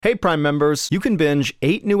Hey, Prime members, you can binge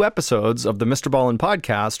 8 new episodes of the Mr. Ballin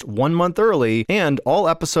podcast 1 month early and all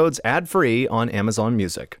episodes ad-free on Amazon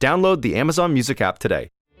Music. Download the Amazon Music app today.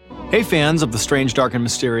 Hey, fans of The Strange, Dark, and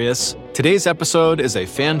Mysterious. Today's episode is a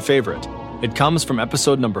fan favorite. It comes from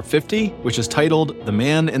episode number 50, which is titled The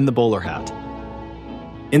Man in the Bowler Hat.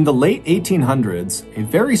 In the late 1800s, a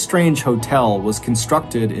very strange hotel was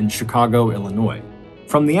constructed in Chicago, Illinois.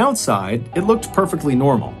 From the outside, it looked perfectly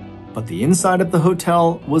normal. But the inside of the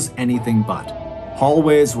hotel was anything but.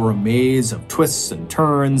 Hallways were a maze of twists and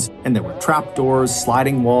turns, and there were trapdoors,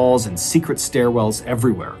 sliding walls, and secret stairwells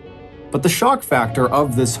everywhere. But the shock factor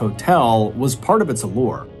of this hotel was part of its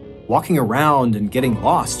allure. Walking around and getting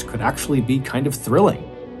lost could actually be kind of thrilling.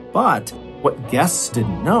 But what guests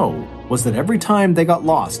didn't know was that every time they got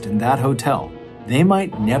lost in that hotel, they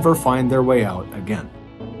might never find their way out again.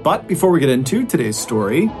 But before we get into today's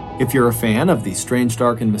story, if you're a fan of the Strange,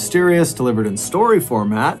 Dark, and Mysterious delivered in story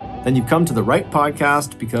format, then you've come to the right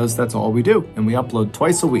podcast because that's all we do, and we upload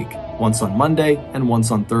twice a week, once on Monday and once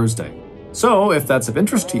on Thursday. So if that's of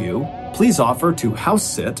interest to you, please offer to house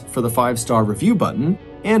sit for the 5-star review button,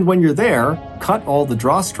 and when you're there, cut all the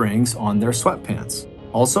drawstrings on their sweatpants.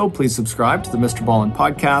 Also, please subscribe to the Mr. Ballin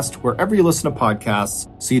podcast wherever you listen to podcasts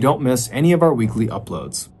so you don't miss any of our weekly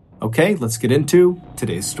uploads. Okay, let's get into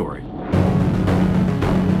today's story.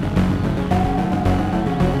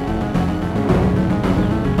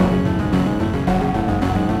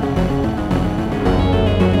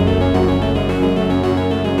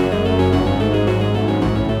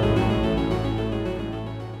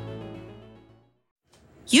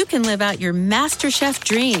 You can live out your MasterChef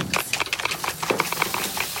dreams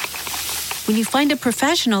when you find a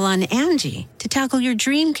professional on Angie to tackle your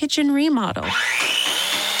dream kitchen remodel.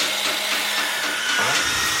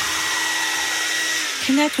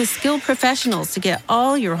 Connect with skilled professionals to get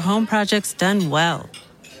all your home projects done well.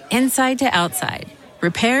 Inside to outside,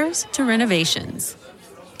 repairs to renovations.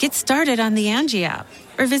 Get started on the Angie app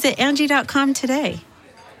or visit Angie.com today.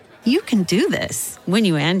 You can do this when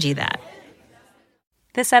you Angie that.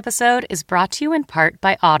 This episode is brought to you in part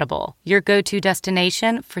by Audible, your go-to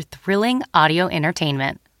destination for thrilling audio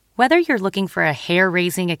entertainment. Whether you're looking for a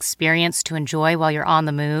hair-raising experience to enjoy while you're on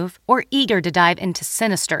the move or eager to dive into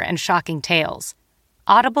sinister and shocking tales,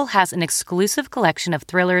 Audible has an exclusive collection of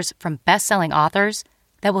thrillers from best-selling authors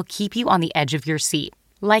that will keep you on the edge of your seat,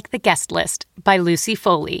 like The Guest List by Lucy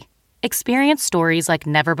Foley. Experience stories like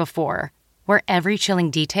never before, where every chilling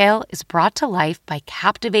detail is brought to life by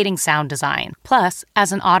captivating sound design. Plus,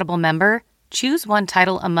 as an Audible member, choose one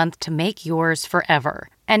title a month to make yours forever.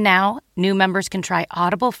 And now, new members can try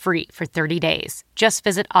Audible free for 30 days. Just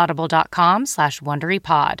visit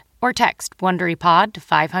audible.com/WonderyPod or text WonderyPod to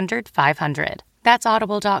 500-500. That's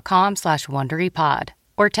audible.com/WonderyPod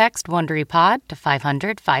or text WonderyPod to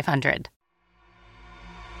 500-500.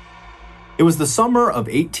 It was the summer of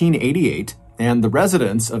 1888, and the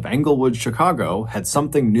residents of Englewood, Chicago had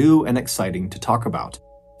something new and exciting to talk about.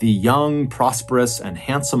 The young, prosperous, and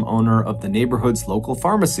handsome owner of the neighborhood's local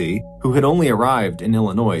pharmacy, who had only arrived in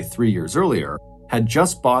Illinois 3 years earlier, had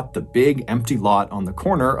just bought the big empty lot on the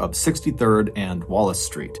corner of 63rd and Wallace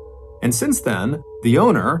Street. And since then, the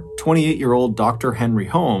owner, 28-year-old Dr. Henry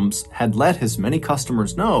Holmes, had let his many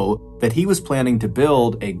customers know that he was planning to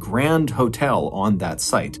build a grand hotel on that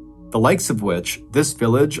site, the likes of which this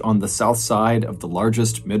village on the south side of the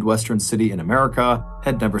largest Midwestern city in America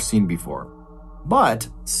had never seen before. But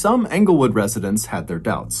some Englewood residents had their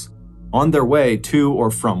doubts. On their way to or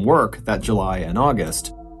from work that July and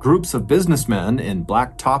August, groups of businessmen in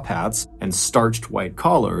black top hats and starched white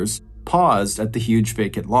collars paused at the huge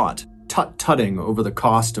vacant lot, tut-tutting over the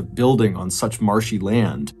cost of building on such marshy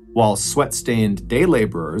land, while sweat-stained day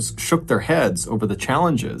laborers shook their heads over the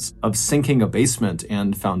challenges of sinking a basement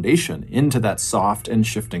and foundation into that soft and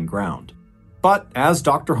shifting ground. But as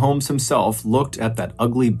Dr. Holmes himself looked at that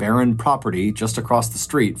ugly, barren property just across the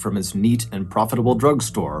street from his neat and profitable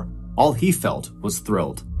drugstore, all he felt was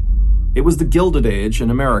thrilled. It was the Gilded Age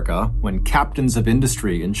in America, when captains of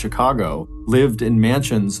industry in Chicago lived in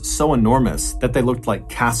mansions so enormous that they looked like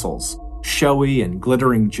castles, showy and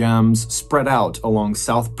glittering gems spread out along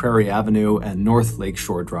South Prairie Avenue and North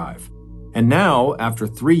Lakeshore Drive. And now, after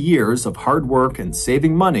 3 years of hard work and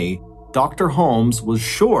saving money, Dr. Holmes was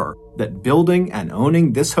sure that building and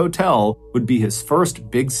owning this hotel would be his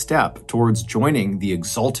first big step towards joining the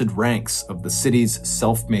exalted ranks of the city's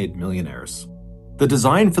self-made millionaires. The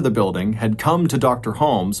design for the building had come to Dr.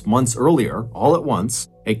 Holmes months earlier, all at once,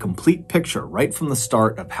 a complete picture right from the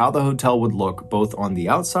start of how the hotel would look both on the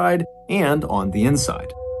outside and on the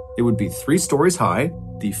inside. It would be 3 stories high,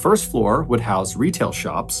 the first floor would house retail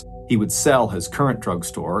shops, he would sell his current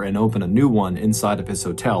drugstore and open a new one inside of his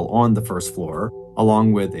hotel on the first floor,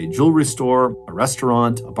 along with a jewelry store, a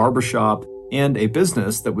restaurant, a barbershop, and a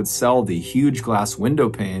business that would sell the huge glass window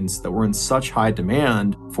panes that were in such high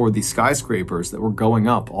demand for the skyscrapers that were going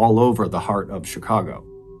up all over the heart of Chicago.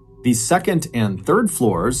 The second and third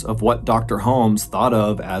floors of what Dr. Holmes thought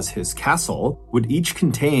of as his castle would each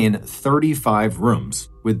contain 35 rooms,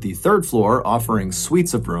 with the third floor offering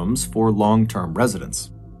suites of rooms for long-term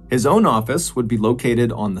residents. His own office would be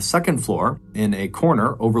located on the second floor in a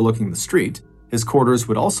corner overlooking the street. His quarters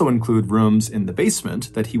would also include rooms in the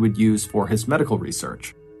basement that he would use for his medical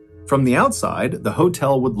research. From the outside, the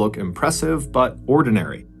hotel would look impressive but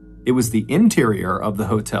ordinary. It was the interior of the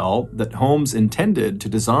hotel that Holmes intended to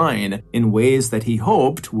design in ways that he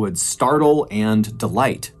hoped would startle and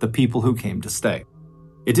delight the people who came to stay.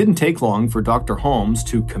 It didn't take long for Dr. Holmes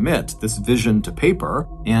to commit this vision to paper,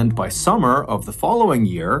 and by summer of the following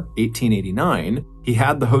year, 1889, he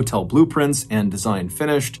had the hotel blueprints and design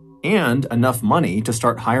finished, and enough money to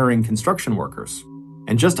start hiring construction workers.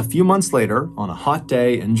 And just a few months later, on a hot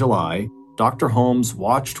day in July, Dr. Holmes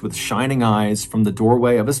watched with shining eyes from the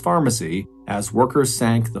doorway of his pharmacy as workers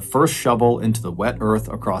sank the first shovel into the wet earth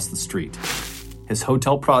across the street. His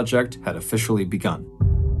hotel project had officially begun.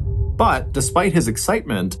 But despite his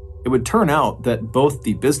excitement, it would turn out that both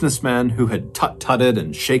the businessmen who had tut-tutted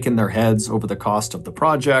and shaken their heads over the cost of the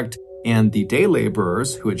project and the day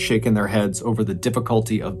laborers who had shaken their heads over the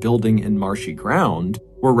difficulty of building in marshy ground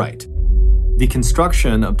were right. The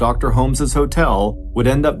construction of Dr. Holmes's hotel would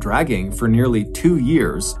end up dragging for nearly 2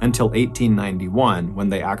 years until 1891 when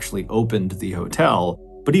they actually opened the hotel,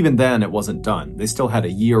 but even then it wasn't done. They still had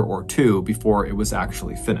a year or two before it was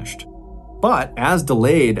actually finished. But as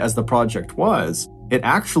delayed as the project was, it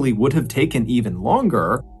actually would have taken even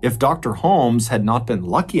longer if Dr. Holmes had not been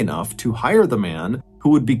lucky enough to hire the man who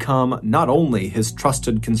would become not only his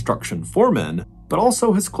trusted construction foreman, but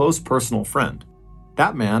also his close personal friend.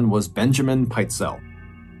 That man was Benjamin Pitezel.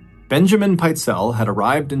 Benjamin Pitezel had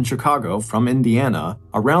arrived in Chicago from Indiana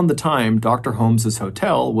around the time Dr. Holmes's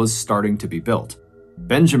hotel was starting to be built.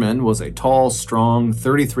 Benjamin was a tall, strong,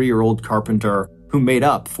 33-year-old carpenter who made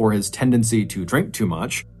up for his tendency to drink too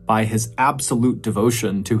much by his absolute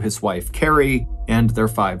devotion to his wife Carrie and their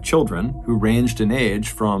 5 children, who ranged in age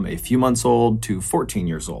from a few months old to 14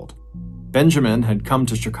 years old. Benjamin had come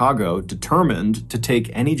to Chicago determined to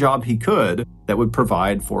take any job he could that would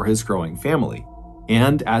provide for his growing family.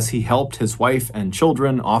 And as he helped his wife and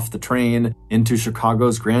children off the train into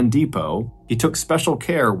Chicago's Grand Depot, he took special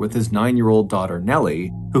care with his 9-year-old daughter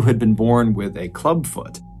Nellie, who had been born with a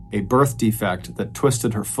clubfoot, a birth defect that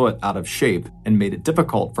twisted her foot out of shape and made it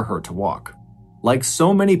difficult for her to walk. Like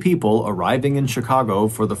so many people arriving in Chicago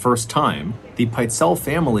for the first time, the Pitezel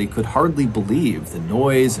family could hardly believe the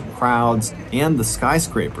noise and crowds and the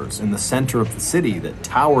skyscrapers in the center of the city that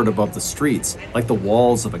towered above the streets like the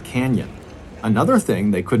walls of a canyon. Another thing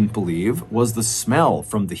they couldn't believe was the smell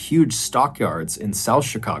from the huge stockyards in South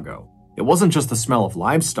Chicago. It wasn't just the smell of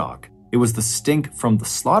livestock. It was the stink from the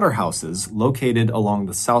slaughterhouses located along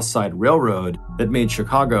the South Side Railroad that made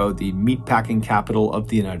Chicago the meatpacking capital of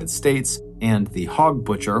the United States and the hog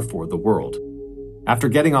butcher for the world. After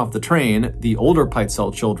getting off the train, the older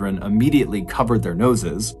Pitezel children immediately covered their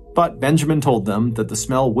noses, but Benjamin told them that the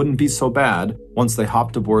smell wouldn't be so bad once they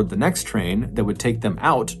hopped aboard the next train that would take them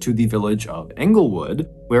out to the village of Englewood,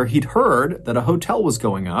 where he'd heard that a hotel was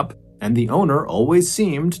going up, and the owner always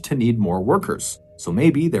seemed to need more workers. So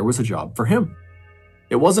maybe there was a job for him.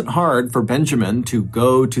 It wasn't hard for Benjamin to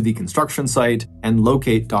go to the construction site and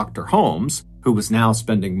locate Dr. Holmes, who was now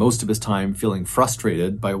spending most of his time feeling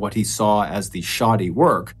frustrated by what he saw as the shoddy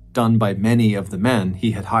work done by many of the men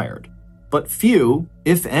he had hired. But few,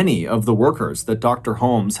 if any, of the workers that Dr.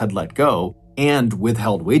 Holmes had let go and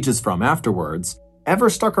withheld wages from afterwards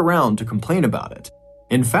ever stuck around to complain about it.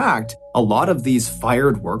 In fact, a lot of these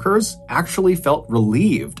fired workers actually felt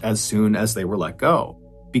relieved as soon as they were let go,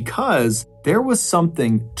 because there was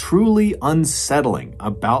something truly unsettling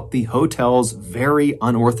about the hotel's very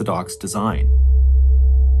unorthodox design.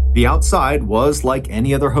 The outside was like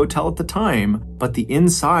any other hotel at the time, but the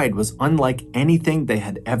inside was unlike anything they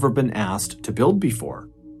had ever been asked to build before.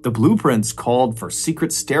 The blueprints called for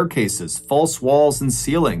secret staircases, false walls and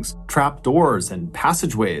ceilings, trap doors, and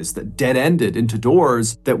passageways that dead-ended into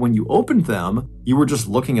doors that when you opened them, you were just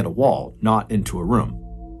looking at a wall, not into a room.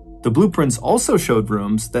 The blueprints also showed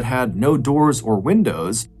rooms that had no doors or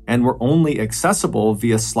windows and were only accessible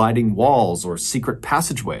via sliding walls or secret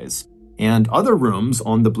passageways. And other rooms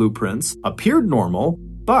on the blueprints appeared normal,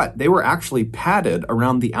 but they were actually padded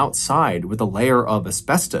around the outside with a layer of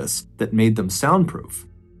asbestos that made them soundproof.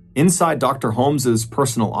 Inside Dr. Holmes's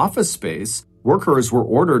personal office space, workers were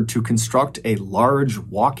ordered to construct a large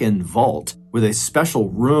walk-in vault with a special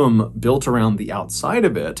room built around the outside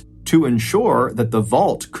of it to ensure that the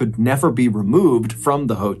vault could never be removed from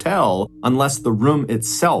the hotel unless the room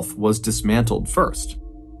itself was dismantled first.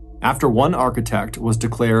 After one architect was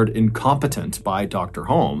declared incompetent by Dr.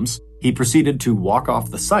 Holmes, he proceeded to walk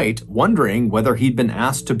off the site, wondering whether he'd been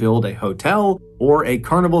asked to build a hotel or a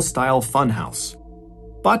carnival-style funhouse.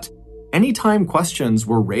 But anytime questions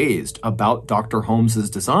were raised about Dr.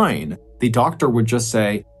 Holmes's design, the doctor would just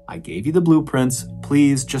say, "I gave you the blueprints,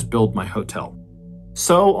 please just build my hotel."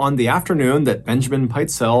 So on the afternoon that Benjamin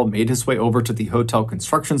Pitezel made his way over to the hotel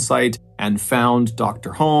construction site and found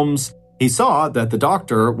Dr. Holmes, he saw that the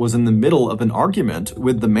doctor was in the middle of an argument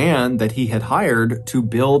with the man that he had hired to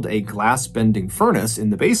build a glass-bending furnace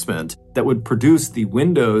in the basement that would produce the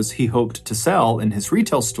windows he hoped to sell in his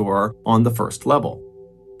retail store on the first level.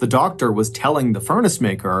 The doctor was telling the furnace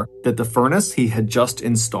maker that the furnace he had just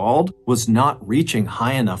installed was not reaching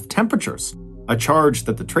high enough temperatures, a charge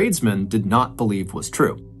that the tradesman did not believe was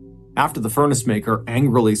true. After the furnace maker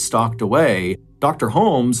angrily stalked away, Dr.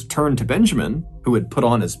 Holmes turned to Benjamin, who had put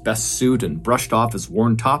on his best suit and brushed off his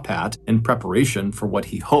worn top hat in preparation for what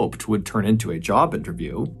he hoped would turn into a job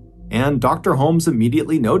interview, and Dr. Holmes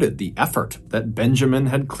immediately noted the effort that Benjamin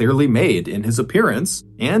had clearly made in his appearance,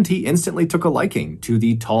 and he instantly took a liking to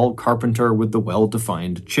the tall carpenter with the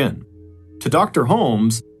well-defined chin. To Dr.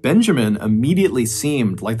 Holmes, Benjamin immediately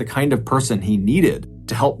seemed like the kind of person he needed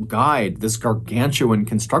to help guide this gargantuan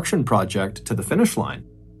construction project to the finish line.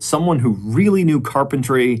 Someone who really knew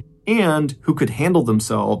carpentry and who could handle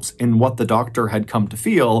themselves in what the doctor had come to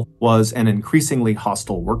feel was an increasingly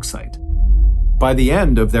hostile worksite. By the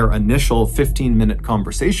end of their initial 15-minute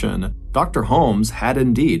conversation, Dr. Holmes had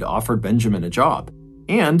indeed offered Benjamin a job,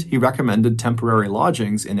 and he recommended temporary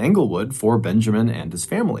lodgings in Englewood for Benjamin and his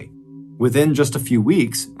family. Within just a few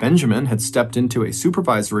weeks, Benjamin had stepped into a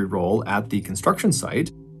supervisory role at the construction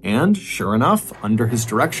site, and sure enough, under his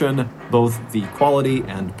direction, both the quality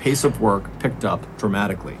and pace of work picked up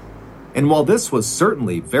dramatically. And while this was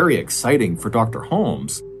certainly very exciting for Dr.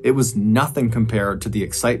 Holmes, it was nothing compared to the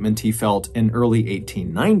excitement he felt in early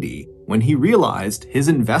 1890 when he realized his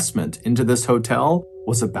investment into this hotel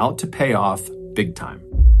was about to pay off big time.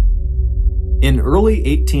 In early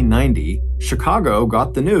 1890, Chicago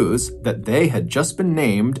got the news that they had just been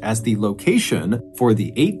named as the location for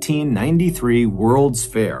the 1893 World's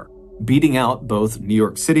Fair, beating out both New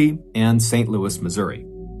York City and St. Louis, Missouri.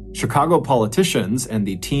 Chicago politicians and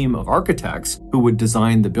the team of architects who would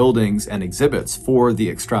design the buildings and exhibits for the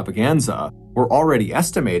extravaganza were already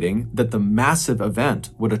estimating that the massive event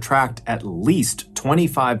would attract at least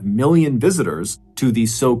 25 million visitors to the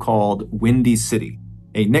so-called Windy City,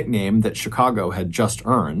 a nickname that Chicago had just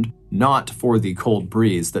earned, not for the cold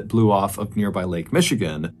breeze that blew off of nearby Lake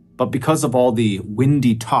Michigan, but because of all the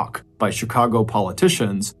windy talk by Chicago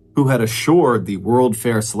politicians who had assured the World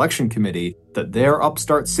Fair Selection Committee that their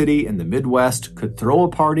upstart city in the Midwest could throw a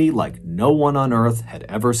party like no one on earth had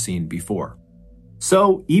ever seen before.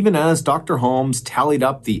 So even as Dr. Holmes tallied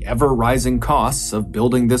up the ever-rising costs of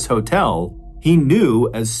building this hotel, he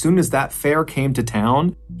knew as soon as that fair came to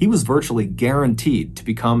town, he was virtually guaranteed to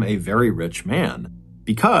become a very rich man,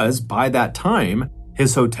 because by that time,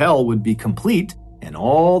 his hotel would be complete and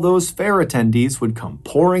all those fair attendees would come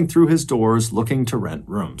pouring through his doors looking to rent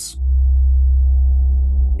rooms.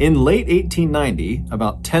 In late 1890,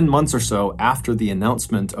 about 10 months or so after the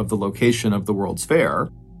announcement of the location of the World's Fair,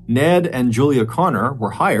 Ned and Julia Connor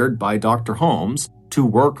were hired by Dr. Holmes to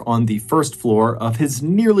work on the first floor of his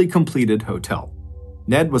nearly completed hotel.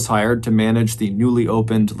 Ned was hired to manage the newly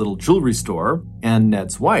opened little jewelry store, and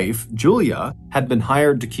Ned's wife, Julia, had been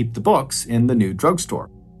hired to keep the books in the new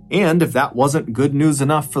drugstore. And if that wasn't good news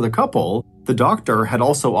enough for the couple, the doctor had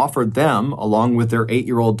also offered them, along with their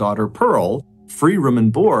 8-year-old daughter Pearl, free room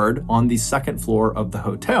and board on the second floor of the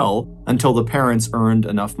hotel until the parents earned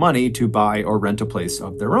enough money to buy or rent a place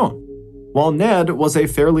of their own. While Ned was a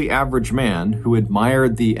fairly average man who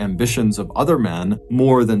admired the ambitions of other men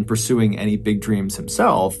more than pursuing any big dreams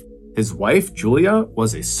himself, his wife, Julia,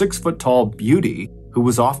 was a 6-foot-tall beauty who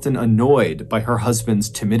was often annoyed by her husband's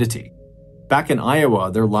timidity. Back in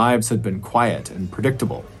Iowa, their lives had been quiet and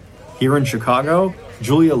predictable. Here in Chicago,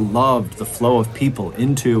 Julia loved the flow of people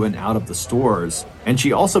into and out of the stores, and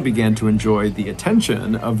she also began to enjoy the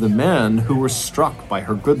attention of the men who were struck by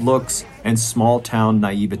her good looks and small-town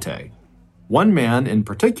naivete. One man in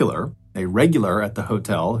particular, a regular at the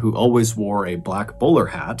hotel who always wore a black bowler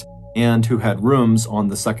hat and who had rooms on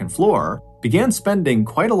the second floor, began spending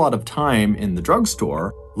quite a lot of time in the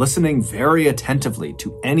drugstore listening very attentively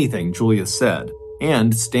to anything Julia said,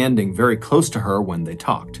 and standing very close to her when they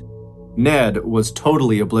talked. Ned was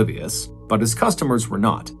totally oblivious, but his customers were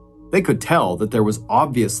not. They could tell that there was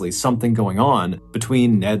obviously something going on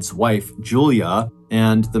between Ned's wife, Julia,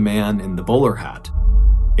 and the man in the bowler hat.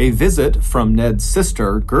 A visit from Ned's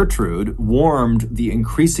sister, Gertrude, warmed the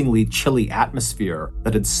increasingly chilly atmosphere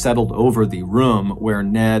that had settled over the room where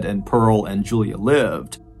Ned and Pearl and Julia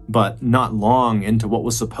lived. But not long into what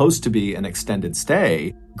was supposed to be an extended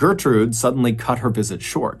stay, Gertrude suddenly cut her visit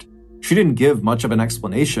short. She didn't give much of an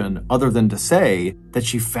explanation other than to say that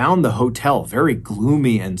she found the hotel very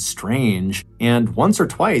gloomy and strange, and once or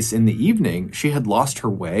twice in the evening she had lost her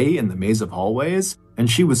way in the maze of hallways, and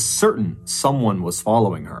she was certain someone was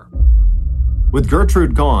following her. With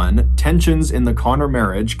Gertrude gone, tensions in the Connor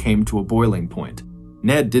marriage came to a boiling point.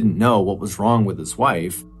 Ned didn't know what was wrong with his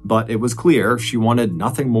wife, but it was clear she wanted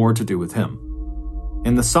nothing more to do with him.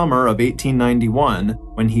 In the summer of 1891,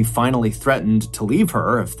 when he finally threatened to leave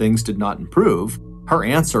her if things did not improve, her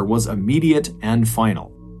answer was immediate and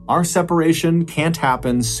final. Our separation can't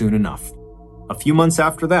happen soon enough. A few months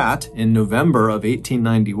after that, in November of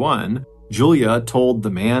 1891, Julia told the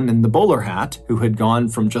man in the bowler hat, who had gone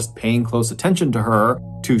from just paying close attention to her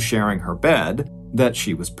to sharing her bed, that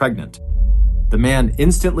she was pregnant. The man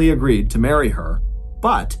instantly agreed to marry her,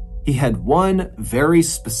 but he had one very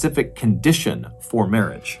specific condition for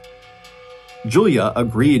marriage. Julia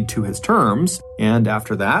agreed to his terms, and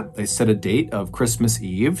after that, they set a date of Christmas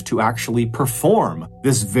Eve to actually perform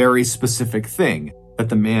this very specific thing that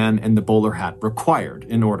the man in the bowler hat required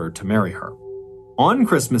in order to marry her. On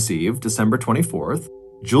Christmas Eve, December 24th,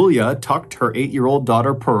 Julia tucked her 8-year-old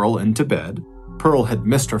daughter Pearl into bed. Pearl had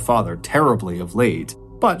missed her father terribly of late,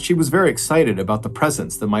 but she was very excited about the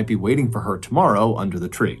presents that might be waiting for her tomorrow under the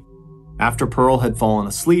tree. After Pearl had fallen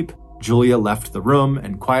asleep, Julia left the room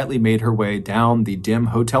and quietly made her way down the dim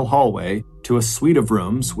hotel hallway to a suite of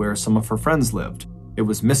rooms where some of her friends lived. It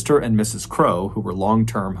was Mr. and Mrs. Crow, who were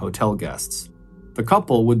long-term hotel guests. The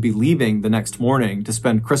couple would be leaving the next morning to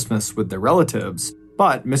spend Christmas with their relatives,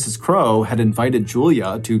 but Mrs. Crow had invited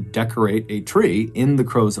Julia to decorate a tree in the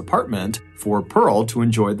Crow's apartment for Pearl to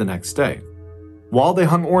enjoy the next day. While they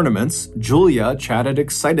hung ornaments, Julia chatted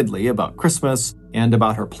excitedly about Christmas and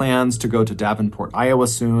about her plans to go to Davenport, Iowa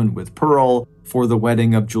soon with Pearl for the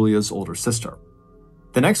wedding of Julia's older sister.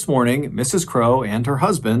 The next morning, Mrs. Crow and her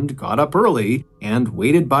husband got up early and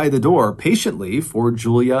waited by the door patiently for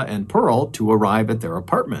Julia and Pearl to arrive at their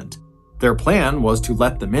apartment. Their plan was to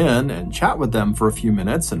let them in and chat with them for a few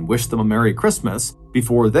minutes and wish them a Merry Christmas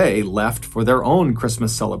before they left for their own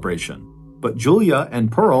Christmas celebration. But Julia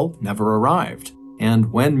and Pearl never arrived.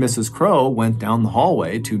 And when Mrs. Crow went down the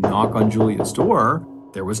hallway to knock on Julia's door,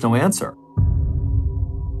 there was no answer.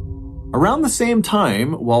 Around the same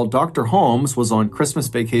time, while Dr. Holmes was on Christmas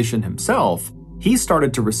vacation himself, he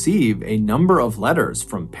started to receive a number of letters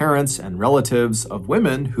from parents and relatives of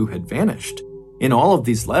women who had vanished. In all of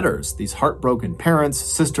these letters, these heartbroken parents,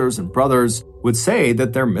 sisters, and brothers would say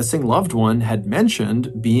that their missing loved one had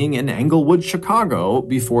mentioned being in Englewood, Chicago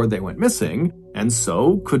before they went missing, and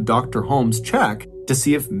so could Dr. Holmes check to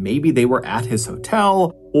see if maybe they were at his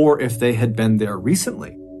hotel or if they had been there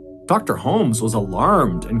recently. Dr. Holmes was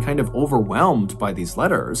alarmed and kind of overwhelmed by these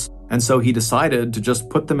letters, and so he decided to just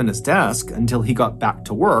put them in his desk until he got back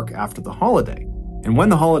to work after the holiday. And when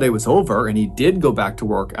the holiday was over and he did go back to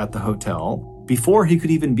work at the hotel, before he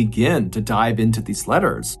could even begin to dive into these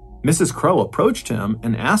letters, Mrs. Crow approached him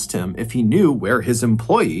and asked him if he knew where his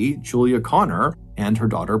employee, Julia Connor, and her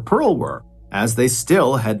daughter Pearl were, as they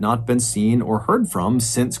still had not been seen or heard from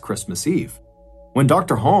since Christmas Eve. When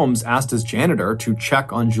Dr. Holmes asked his janitor to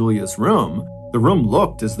check on Julia's room, the room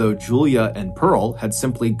looked as though Julia and Pearl had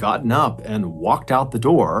simply gotten up and walked out the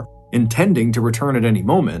door, intending to return at any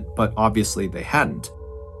moment, but obviously they hadn't.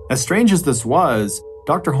 As strange as this was,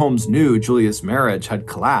 Dr. Holmes knew Julia's marriage had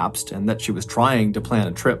collapsed and that she was trying to plan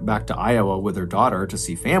a trip back to Iowa with her daughter to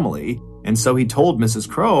see family, and so he told Mrs.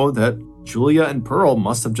 Crow that Julia and Pearl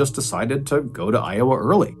must have just decided to go to Iowa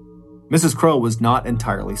early. Mrs. Crow was not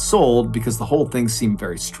entirely sold because the whole thing seemed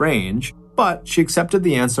very strange, but she accepted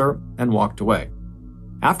the answer and walked away.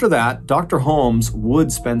 After that, Dr. Holmes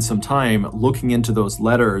would spend some time looking into those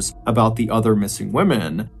letters about the other missing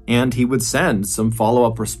women, and he would send some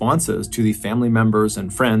follow-up responses to the family members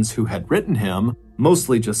and friends who had written him,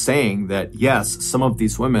 mostly just saying that yes, some of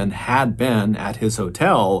these women had been at his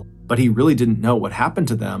hotel, but he really didn't know what happened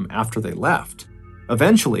to them after they left.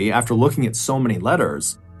 Eventually, after looking at so many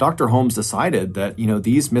letters, Dr. Holmes decided that,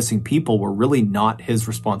 these missing people were really not his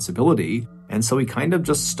responsibility, and so he kind of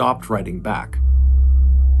just stopped writing back.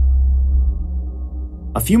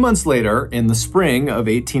 A few months later, in the spring of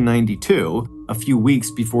 1892, a few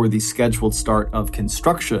weeks before the scheduled start of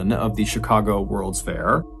construction of the Chicago World's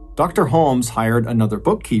Fair, Dr. Holmes hired another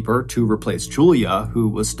bookkeeper to replace Julia, who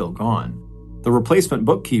was still gone. The replacement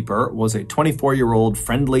bookkeeper was a 24-year-old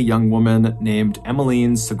friendly young woman named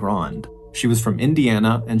Emmeline Cigrand. She was from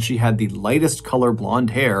Indiana, and she had the lightest color blonde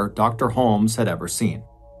hair Dr. Holmes had ever seen.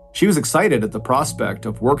 She was excited at the prospect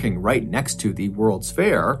of working right next to the World's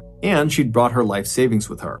Fair, and she'd brought her life savings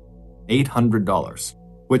with her, $800,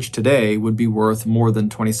 which today would be worth more than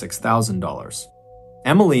 $26,000.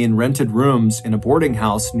 Emmeline rented rooms in a boarding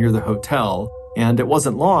house near the hotel, and it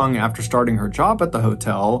wasn't long after starting her job at the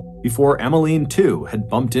hotel before Emmeline, too, had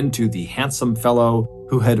bumped into the handsome fellow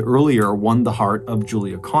who had earlier won the heart of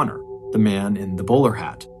Julia Connor, the man in the bowler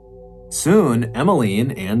hat. Soon,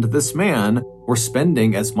 Emmeline and this man were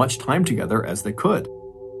spending as much time together as they could.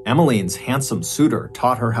 Emmeline's handsome suitor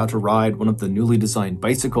taught her how to ride one of the newly designed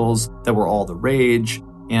bicycles that were all the rage,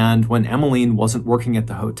 and when Emmeline wasn't working at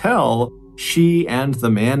the hotel, she and the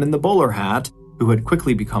man in the bowler hat, who had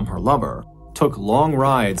quickly become her lover, took long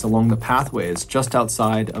rides along the pathways just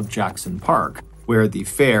outside of Jackson Park, where the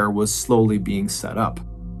fair was slowly being set up.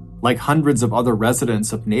 Like hundreds of other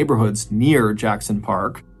residents of neighborhoods near Jackson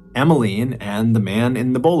Park, Emmeline and the man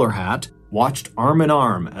in the bowler hat watched arm in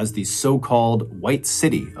arm as the so-called White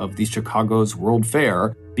City of the Chicago's World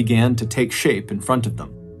Fair began to take shape in front of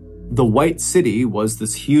them. The White City was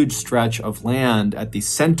this huge stretch of land at the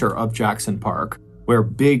center of Jackson Park, where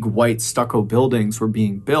big white stucco buildings were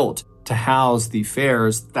being built to house the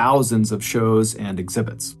fair's thousands of shows and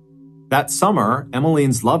exhibits. That summer,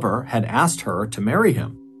 Emmeline's lover had asked her to marry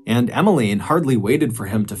him, and Emmeline hardly waited for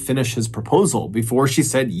him to finish his proposal before she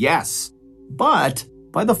said yes. But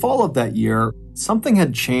by the fall of that year, something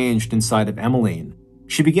had changed inside of Emmeline.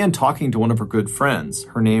 She began talking to one of her good friends,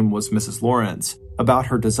 her name was Mrs. Lawrence, about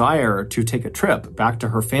her desire to take a trip back to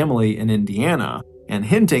her family in Indiana, and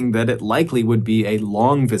hinting that it likely would be a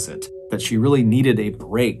long visit, that she really needed a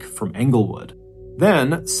break from Englewood.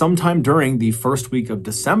 Then, sometime during the first week of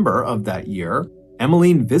December of that year,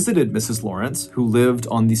 Emmeline visited Mrs. Lawrence, who lived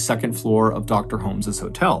on the second floor of Dr. Holmes's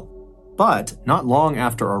hotel. But not long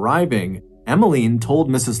after arriving, Emmeline told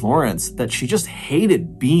Mrs. Lawrence that she just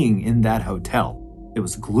hated being in that hotel. It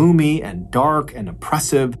was gloomy and dark and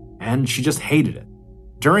oppressive, and she just hated it.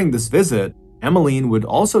 During this visit, Emmeline would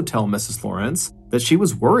also tell Mrs. Lawrence that she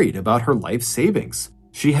was worried about her life savings.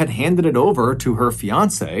 She had handed it over to her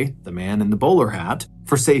fiancé, the man in the bowler hat,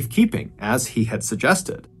 for safekeeping, as he had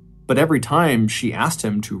suggested. But every time she asked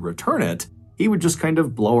him to return it, he would just kind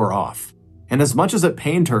of blow her off. And as much as it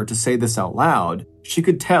pained her to say this out loud, she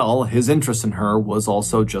could tell his interest in her was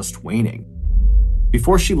also just waning.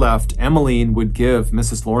 Before she left, Emmeline would give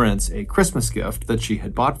Mrs. Lawrence a Christmas gift that she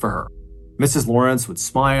had bought for her. Mrs. Lawrence would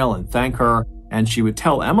smile and thank her, and she would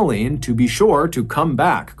tell Emmeline to be sure to come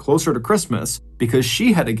back closer to Christmas because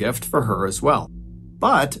she had a gift for her as well.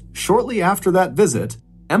 But shortly after that visit,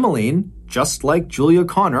 Emmeline, just like Julia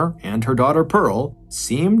Connor and her daughter Pearl,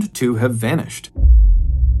 seemed to have vanished.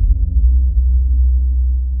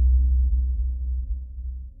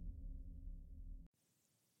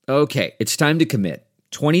 Okay, it's time to commit.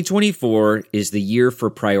 2024 is the year for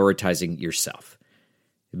prioritizing yourself.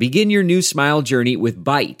 Begin your new smile journey with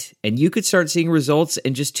Byte, and you could start seeing results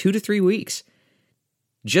in just 2 to 3 weeks.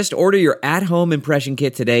 Just order your at-home impression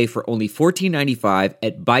kit today for only $14.95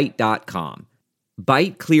 at Byte.com.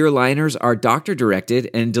 Byte clear liners are doctor-directed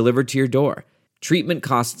and delivered to your door. Treatment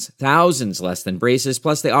costs thousands less than braces,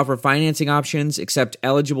 plus they offer financing options, accept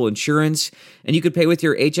eligible insurance, and you could pay with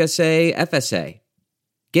your HSA, FSA.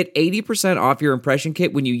 Get 80% off your impression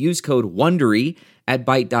kit when you use code WONDERY at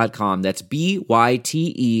Byte.com. That's BYTE.com.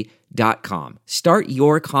 Start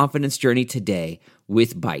your confidence journey today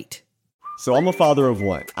with Byte. So I'm a father of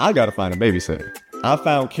one. I gotta find a babysitter. I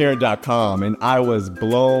found Care.com and I was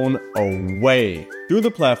blown away. Through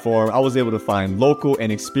the platform, I was able to find local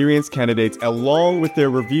and experienced candidates along with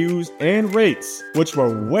their reviews and rates, which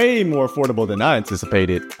were way more affordable than I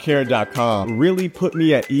anticipated. Care.com really put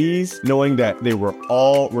me at ease knowing that they were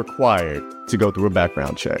all required to go through a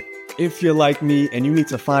background check. If you're like me and you need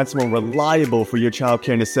to find someone reliable for your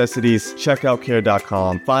childcare necessities, check out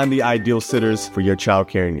Care.com. Find the ideal sitters for your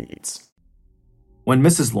childcare needs. When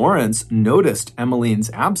Mrs. Lawrence noticed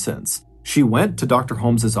Emmeline's absence, she went to Dr.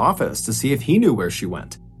 Holmes's office to see if he knew where she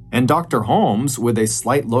went. And Dr. Holmes, with a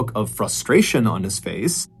slight look of frustration on his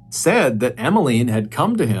face, said that Emmeline had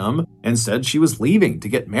come to him and said she was leaving to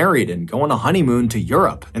get married and go on a honeymoon to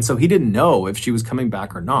Europe, and so he didn't know if she was coming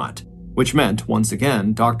back or not. Which meant, once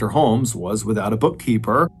again, Dr. Holmes was without a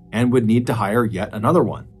bookkeeper and would need to hire yet another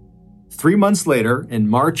one. 3 months later, in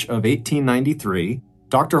March of 1893,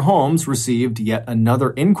 Dr. Holmes received yet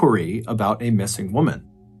another inquiry about a missing woman.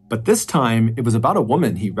 But this time, it was about a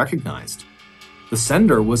woman he recognized. The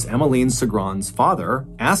sender was Emmeline Segron's father,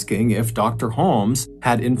 asking if Dr. Holmes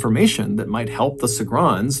had information that might help the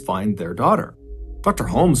Segrons find their daughter. Dr.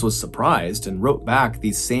 Holmes was surprised and wrote back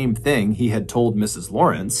the same thing he had told Mrs.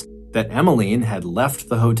 Lawrence, that Emmeline had left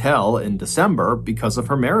the hotel in December because of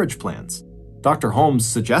her marriage plans. Dr. Holmes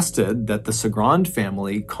suggested that the Segron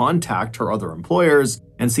family contact her other employers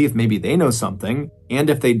and see if maybe they know something, and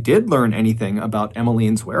if they did learn anything about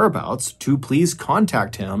Emmeline's whereabouts, to please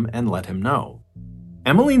contact him and let him know.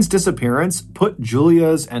 Emmeline's disappearance put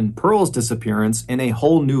Julia's and Pearl's disappearance in a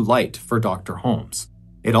whole new light for Dr. Holmes.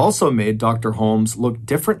 It also made Dr. Holmes look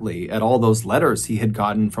differently at all those letters he had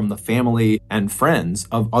gotten from the family and friends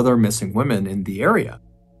of other missing women in the area.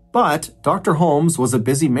 But Dr. Holmes was a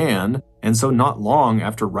busy man, and so not long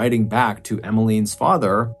after writing back to Emmeline's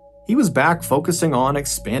father, he was back focusing on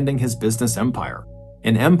expanding his business empire.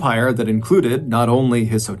 An empire that included not only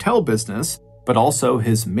his hotel business, but also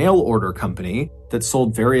his mail order company that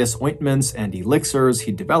sold various ointments and elixirs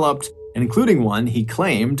he developed, including one he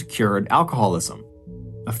claimed cured alcoholism.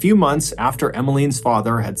 A few months after Emmeline's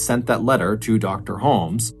father had sent that letter to Dr.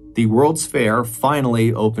 Holmes, the World's Fair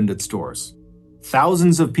finally opened its doors.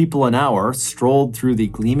 Thousands of people an hour strolled through the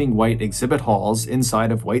gleaming white exhibit halls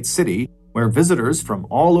inside of White City, where visitors from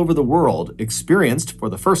all over the world experienced, for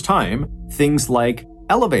the first time, things like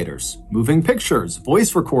elevators, moving pictures,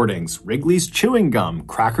 voice recordings, Wrigley's chewing gum,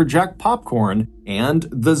 Cracker Jack popcorn, and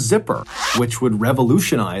the zipper, which would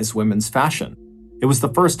revolutionize women's fashion. It was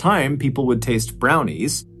the first time people would taste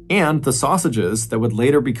brownies and the sausages that would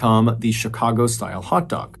later become the Chicago-style hot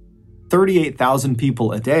dog. 38,000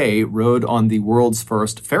 people a day rode on the world's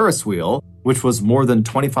first Ferris wheel, which was more than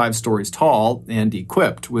 25 stories tall and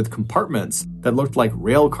equipped with compartments that looked like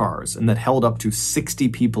rail cars and that held up to 60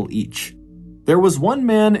 people each. There was one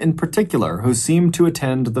man in particular who seemed to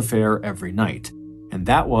attend the fair every night, and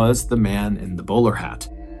that was the man in the bowler hat.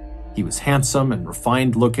 He was handsome and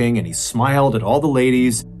refined looking, and he smiled at all the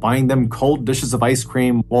ladies, buying them cold dishes of ice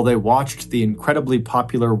cream while they watched the incredibly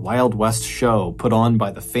popular Wild West show put on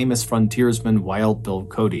by the famous frontiersman Wild Bill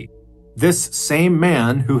Cody. This same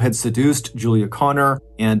man who had seduced Julia Connor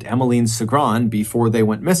and Emmeline Segron before they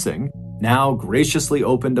went missing now graciously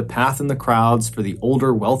opened a path in the crowds for the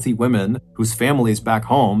older wealthy women whose families back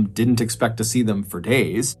home didn't expect to see them for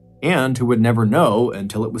days, and who would never know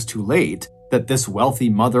until it was too late that this wealthy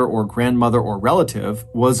mother or grandmother or relative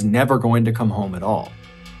was never going to come home at all.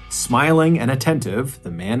 Smiling and attentive,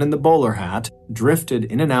 the man in the bowler hat drifted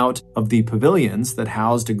in and out of the pavilions that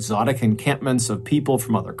housed exotic encampments of people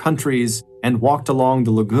from other countries and walked along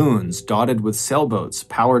the lagoons dotted with sailboats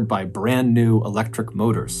powered by brand new electric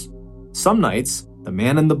motors. Some nights, the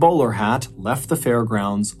man in the bowler hat left the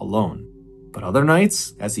fairgrounds alone. But other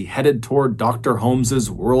nights, as he headed toward Dr.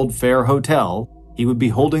 Holmes's World Fair Hotel, he would be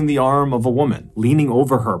holding the arm of a woman, leaning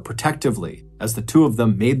over her protectively as the two of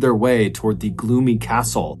them made their way toward the gloomy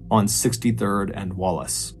castle on 63rd and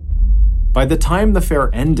Wallace. By the time the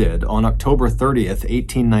fair ended on October 30th,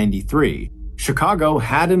 1893, Chicago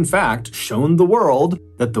had in fact shown the world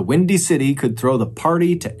that the Windy City could throw the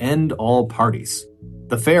party to end all parties.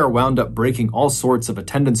 The fair wound up breaking all sorts of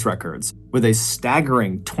attendance records, with a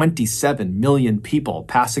staggering 27 million people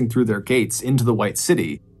passing through their gates into the White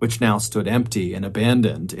City, which now stood empty and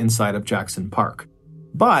abandoned inside of Jackson Park.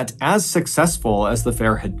 But as successful as the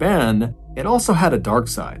fair had been, it also had a dark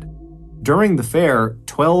side. During the fair,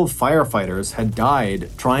 12 firefighters had died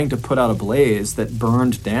trying to put out a blaze that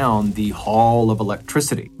burned down the Hall of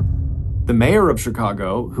Electricity. The mayor of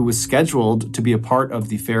Chicago, who was scheduled to be a part of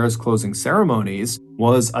the fair's closing ceremonies,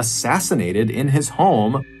 was assassinated in his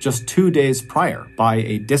home just 2 days prior by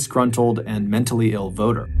a disgruntled and mentally ill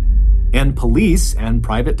voter. And police and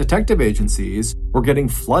private detective agencies were getting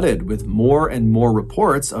flooded with more and more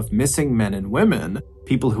reports of missing men and women,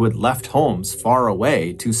 people who had left homes far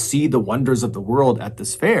away to see the wonders of the world at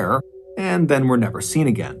this fair, and then were never seen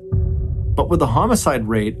again. But with a homicide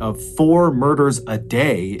rate of 4 murders a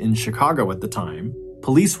day in Chicago at the time,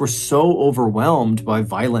 police were so overwhelmed by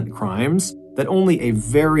violent crimes that only a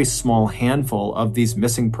very small handful of these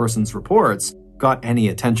missing persons reports got any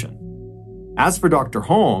attention. As for Dr.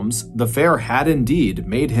 Holmes, the fair had indeed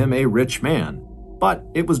made him a rich man, but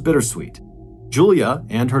it was bittersweet. Julia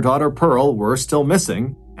and her daughter Pearl were still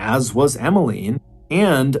missing, as was Emmeline,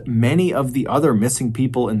 and many of the other missing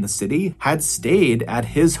people in the city had stayed at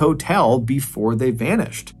his hotel before they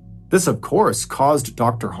vanished. This, of course, caused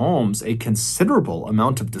Dr. Holmes a considerable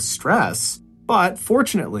amount of distress, but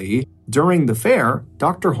fortunately, During the fair,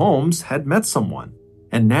 Dr. Holmes had met someone,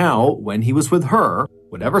 and now, when he was with her,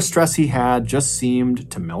 whatever stress he had just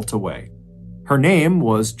seemed to melt away. Her name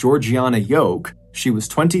was Georgiana Yoke. She was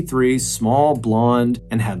 23, small, blonde,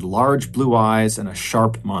 and had large blue eyes and a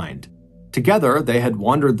sharp mind. Together, they had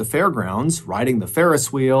wandered the fairgrounds, riding the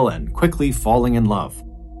Ferris wheel and quickly falling in love.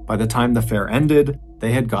 By the time the fair ended,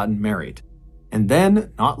 they had gotten married. And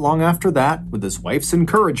then, not long after that, with his wife's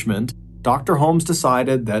encouragement, Dr. Holmes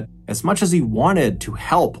decided that as much as he wanted to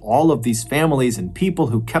help all of these families and people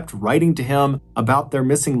who kept writing to him about their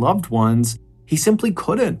missing loved ones, he simply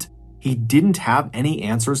couldn't. He didn't have any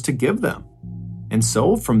answers to give them. And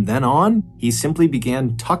so, from then on, he simply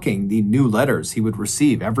began tucking the new letters he would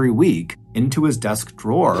receive every week into his desk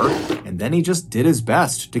drawer, and then he just did his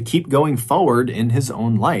best to keep going forward in his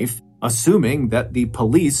own life, assuming that the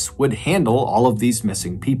police would handle all of these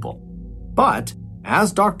missing people. But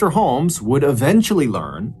as Dr. Holmes would eventually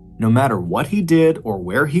learn, no matter what he did or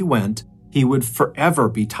where he went, he would forever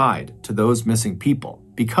be tied to those missing people,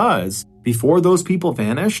 because before those people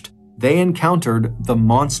vanished, they encountered the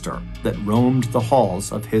monster that roamed the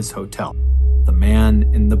halls of his hotel, the man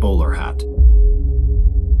in the bowler hat.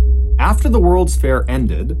 After the World's Fair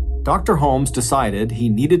ended, Dr. Holmes decided he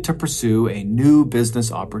needed to pursue a new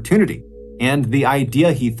business opportunity. And the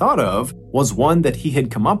idea he thought of was one that he had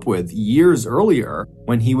come up with years earlier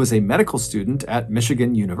when he was a medical student at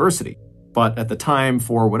Michigan University. But at the time,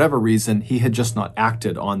 for whatever reason, he had just not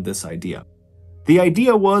acted on this idea. The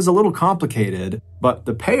idea was a little complicated, but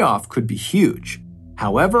the payoff could be huge.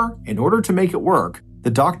 However, in order to make it work, the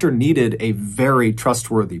doctor needed a very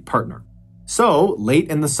trustworthy partner. So, late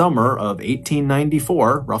in the summer of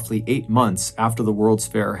 1894, roughly 8 months after the World's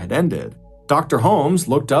Fair had ended, Dr. Holmes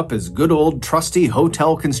looked up his good old trusty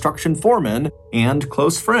hotel construction foreman and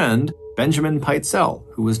close friend, Benjamin Pitezel,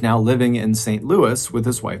 who was now living in St. Louis with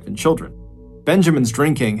his wife and children. Benjamin's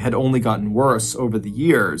drinking had only gotten worse over the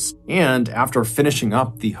years, and after finishing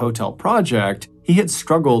up the hotel project, he had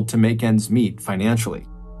struggled to make ends meet financially.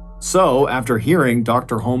 So, after hearing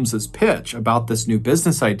Dr. Holmes's pitch about this new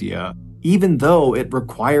business idea, even though it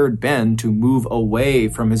required Ben to move away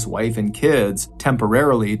from his wife and kids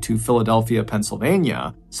temporarily to Philadelphia,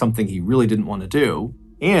 Pennsylvania, something he really didn't want to do,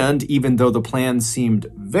 and even though the plan seemed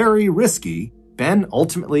very risky, Ben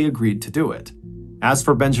ultimately agreed to do it. As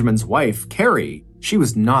for Benjamin's wife, Carrie, she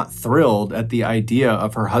was not thrilled at the idea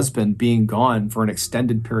of her husband being gone for an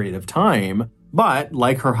extended period of time, but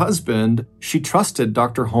like her husband, she trusted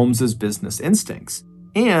Dr. Holmes's business instincts.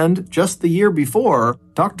 And just the year before,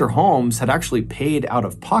 Dr. Holmes had actually paid out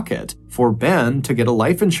of pocket for Ben to get a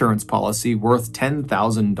life insurance policy worth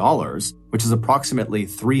 $10,000, which is approximately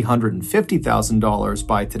 $350,000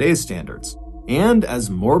 by today's standards. And as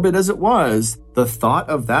morbid as it was, the thought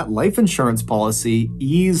of that life insurance policy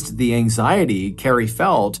eased the anxiety Carrie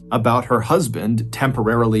felt about her husband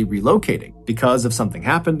temporarily relocating, because if something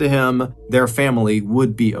happened to him, their family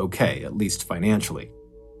would be okay, at least financially.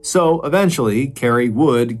 So eventually, Carrie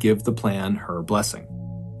would give the plan her blessing.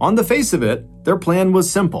 On the face of it, their plan was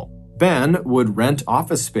simple. Ben would rent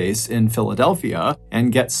office space in Philadelphia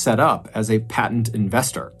and get set up as a patent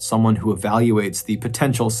investor, someone who evaluates the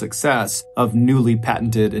potential success of newly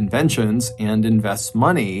patented inventions and invests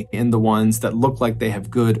money in the ones that look like they have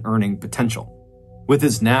good earning potential. With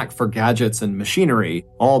his knack for gadgets and machinery,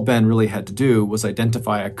 all Ben really had to do was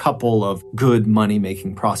identify a couple of good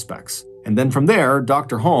money-making prospects. And then from there,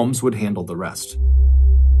 Dr. Holmes would handle the rest.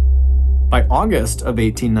 By August of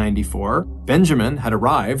 1894, Benjamin had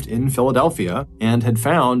arrived in Philadelphia and had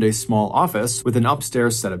found a small office with an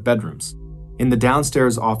upstairs set of bedrooms. In the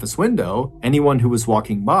downstairs office window, anyone who was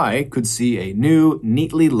walking by could see a new,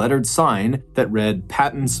 neatly lettered sign that read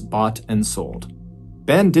 "Patents Bought and Sold."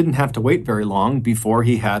 Ben didn't have to wait very long before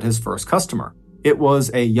he had his first customer. It was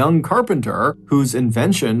a young carpenter whose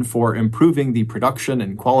invention for improving the production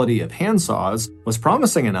and quality of handsaws was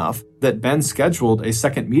promising enough that Ben scheduled a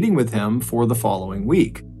second meeting with him for the following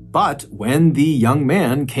week. But when the young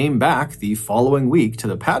man came back the following week to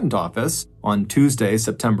the patent office on Tuesday,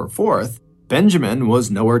 September 4th, Benjamin was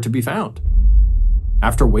nowhere to be found.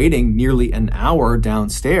 After waiting nearly an hour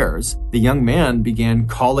downstairs, the young man began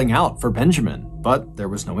calling out for Benjamin, but there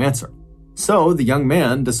was no answer. So the young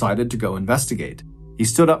man decided to go investigate. He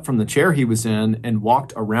stood up from the chair he was in and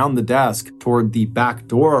walked around the desk toward the back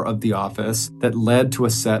door of the office that led to a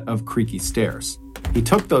set of creaky stairs. He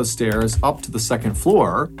took those stairs up to the second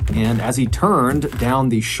floor, and as he turned down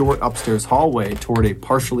the short upstairs hallway toward a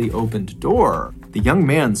partially opened door, the young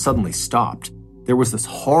man suddenly stopped. There was this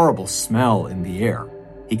horrible smell in the air.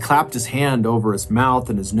 He clapped his hand over his mouth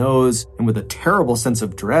and his nose, and with a terrible sense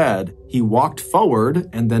of dread, he walked forward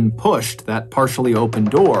and then pushed that partially open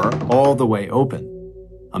door all the way open.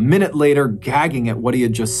 A minute later, gagging at what he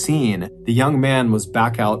had just seen, the young man was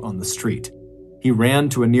back out on the street. He ran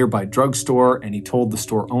to a nearby drugstore and he told the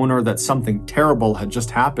store owner that something terrible had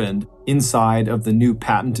just happened inside of the new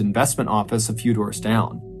patent investment office a few doors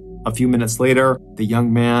down. A few minutes later, the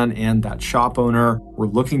young man and that shop owner were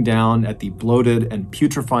looking down at the bloated and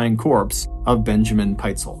putrefying corpse of Benjamin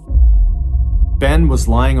Pitezel. Ben was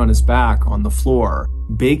lying on his back on the floor,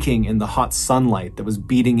 baking in the hot sunlight that was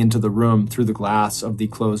beating into the room through the glass of the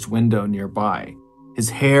closed window nearby.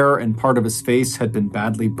 His hair and part of his face had been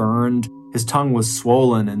badly burned. His tongue was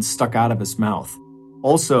swollen and stuck out of his mouth.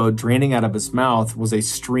 Also, draining out of his mouth was a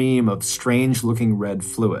stream of strange-looking red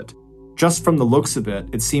fluid. Just from the looks of it,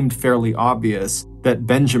 it seemed fairly obvious that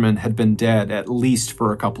Benjamin had been dead at least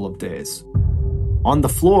for a couple of days. On the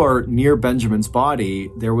floor near Benjamin's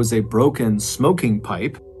body, there was a broken smoking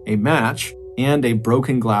pipe, a match, and a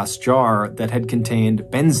broken glass jar that had contained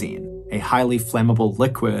benzene, a highly flammable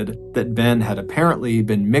liquid that Ben had apparently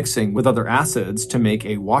been mixing with other acids to make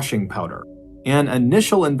a washing powder. An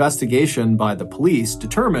initial investigation by the police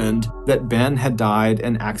determined that Ben had died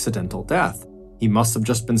an accidental death. He must have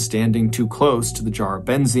just been standing too close to the jar of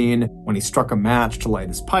benzene when he struck a match to light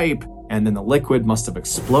his pipe, and then the liquid must have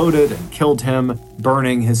exploded and killed him,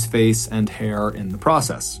 burning his face and hair in the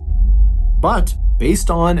process. But based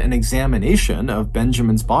on an examination of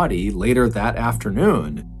Benjamin's body later that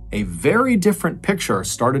afternoon, a very different picture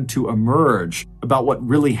started to emerge about what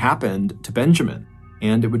really happened to Benjamin.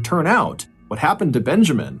 And it would turn out what happened to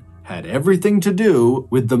Benjamin had everything to do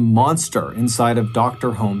with the monster inside of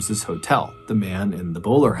Dr. Holmes's hotel, the man in the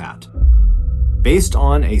bowler hat. Based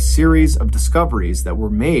on a series of discoveries that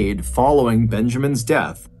were made following Benjamin's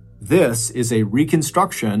death, this is a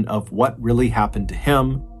reconstruction of what really happened to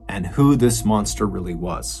him and who this monster really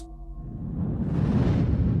was.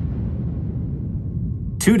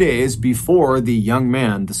 2 days before the young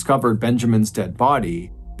man discovered Benjamin's dead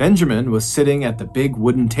body, Benjamin was sitting at the big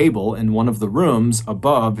wooden table in one of the rooms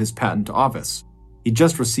above his patent office. He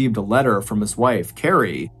just received a letter from his wife,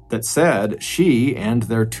 Carrie, that said she and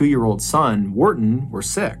their 2-year-old son, Wharton, were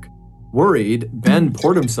sick. Worried, Ben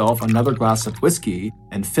poured himself another glass of whiskey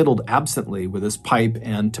and fiddled absently with his pipe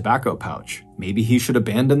and tobacco pouch. Maybe he should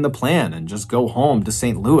abandon the plan and just go home to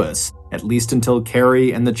St. Louis, at least until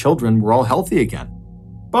Carrie and the children were all healthy again.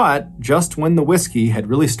 But just when the whiskey had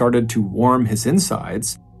really started to warm his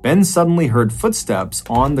insides, Ben suddenly heard footsteps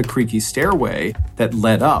on the creaky stairway that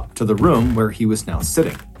led up to the room where he was now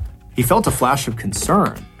sitting. He felt a flash of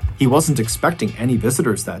concern. He wasn't expecting any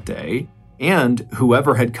visitors that day, and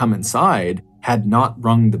whoever had come inside had not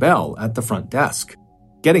rung the bell at the front desk.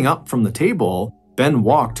 Getting up from the table, Ben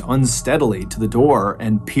walked unsteadily to the door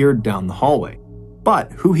and peered down the hallway.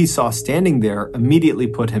 But who he saw standing there immediately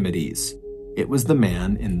put him at ease. It was the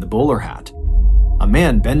man in the bowler hat. A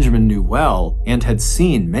man Benjamin knew well and had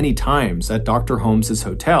seen many times at Dr. Holmes's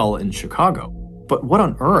hotel in Chicago. But what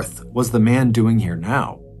on earth was the man doing here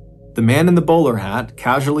now? The man in the bowler hat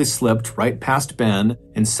casually slipped right past Ben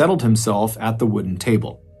and settled himself at the wooden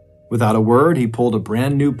table. Without a word, he pulled a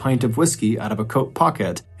brand new pint of whiskey out of a coat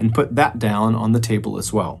pocket and put that down on the table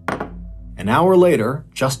as well. An hour later,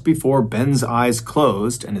 just before Ben's eyes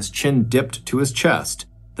closed and his chin dipped to his chest,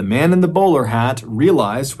 the man in the bowler hat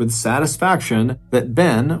realized with satisfaction that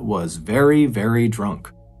Ben was very, very drunk.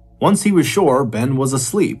 Once he was sure Ben was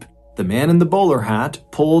asleep, the man in the bowler hat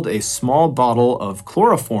pulled a small bottle of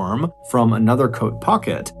chloroform from another coat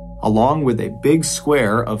pocket, along with a big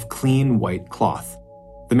square of clean white cloth.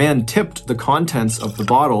 The man tipped the contents of the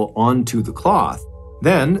bottle onto the cloth.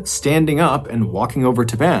 Then, standing up and walking over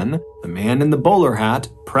to Ben, the man in the bowler hat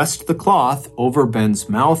pressed the cloth over Ben's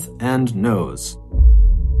mouth and nose.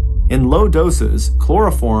 In low doses,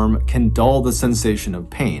 chloroform can dull the sensation of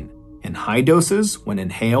pain. In high doses, when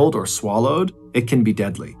inhaled or swallowed, it can be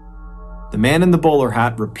deadly. The man in the bowler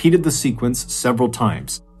hat repeated the sequence several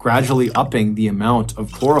times, gradually upping the amount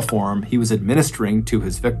of chloroform he was administering to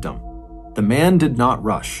his victim. The man did not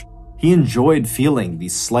rush. He enjoyed feeling the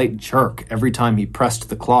slight jerk every time he pressed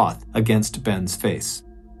the cloth against Ben's face.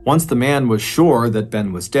 Once the man was sure that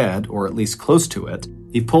Ben was dead, or at least close to it,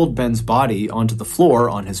 he pulled Ben's body onto the floor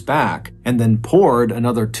on his back and then poured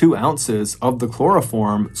another 2 ounces of the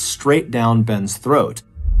chloroform straight down Ben's throat,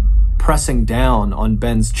 pressing down on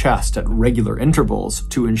Ben's chest at regular intervals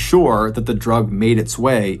to ensure that the drug made its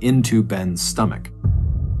way into Ben's stomach.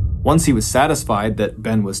 Once he was satisfied that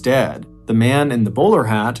Ben was dead, the man in the bowler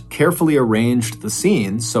hat carefully arranged the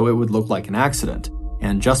scene so it would look like an accident,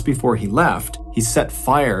 and just before he left, he set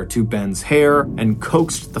fire to Ben's hair and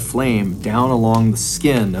coaxed the flame down along the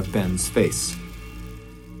skin of Ben's face.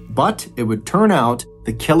 But it would turn out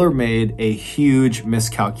the killer made a huge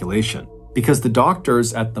miscalculation, because the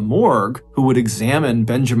doctors at the morgue who would examine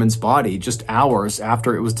Benjamin's body just hours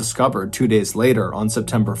after it was discovered 2 days later on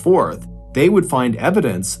September 4th, they would find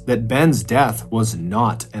evidence that Ben's death was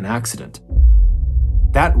not an accident.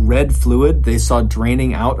 That red fluid they saw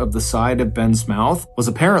draining out of the side of Ben's mouth was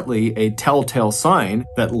apparently a telltale sign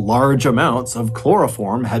that large amounts of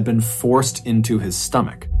chloroform had been forced into his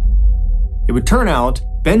stomach. It would turn out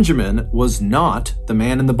Benjamin was not the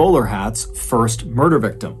man in the bowler hat's first murder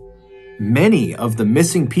victim. Many of the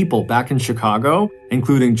missing people back in Chicago,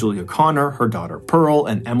 including Julia Connor, her daughter Pearl,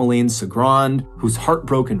 and Emmeline Segrand, whose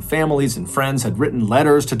heartbroken families and friends had written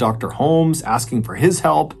letters to Dr. Holmes asking for his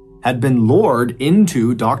help, had been lured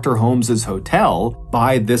into Dr. Holmes's hotel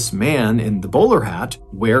by this man in the bowler hat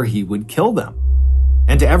where he would kill them.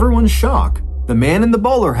 And to everyone's shock, the man in the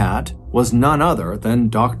bowler hat was none other than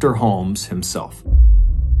Dr. Holmes himself.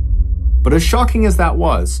 But as shocking as that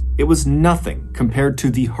was, it was nothing compared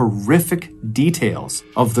to the horrific details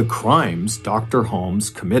of the crimes Dr.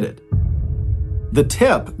 Holmes committed. The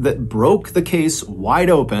tip that broke the case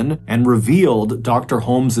wide open and revealed Dr.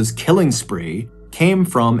 Holmes's killing spree came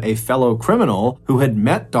from a fellow criminal who had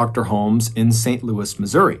met Dr. Holmes in St. Louis,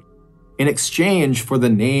 Missouri. In exchange for the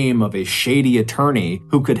name of a shady attorney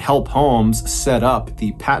who could help Holmes set up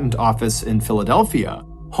the patent office in Philadelphia,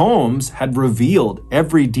 Holmes had revealed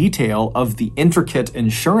every detail of the intricate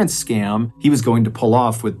insurance scam he was going to pull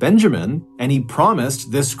off with Benjamin, and he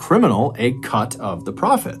promised this criminal a cut of the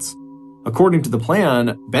profits. According to the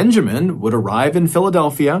plan, Benjamin would arrive in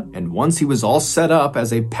Philadelphia, and once he was all set up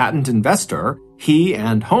as a patent investor, he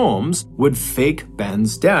and Holmes would fake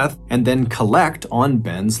Ben's death and then collect on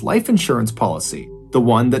Ben's life insurance policy, the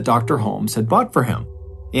one that Dr. Holmes had bought for him.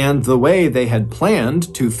 And the way they had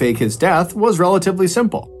planned to fake his death was relatively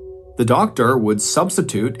simple. The doctor would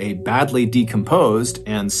substitute a badly decomposed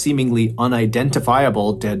and seemingly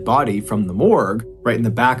unidentifiable dead body from the morgue right in the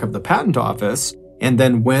back of the patent office, and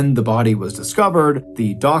then when the body was discovered,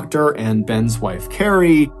 the doctor and Ben's wife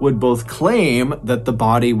Carrie would both claim that the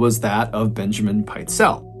body was that of Benjamin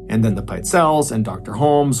Pitezel. And then the Pitezels and Dr.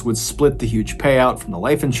 Holmes would split the huge payout from the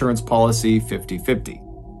life insurance policy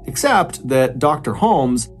 50-50. Except that Dr.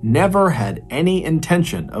 Holmes never had any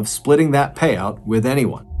intention of splitting that payout with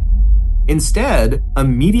anyone. Instead,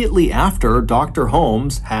 immediately after Dr.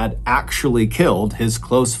 Holmes had actually killed his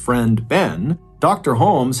close friend Ben, Dr.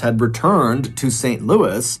 Holmes had returned to St.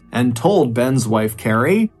 Louis and told Ben's wife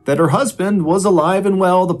Carrie that her husband was alive and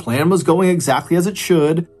well, the plan was going exactly as it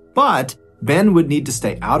should, but Ben would need to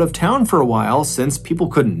stay out of town for a while since people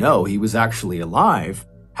couldn't know he was actually alive.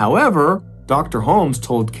 However, Dr. Holmes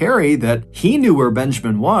told Carrie that he knew where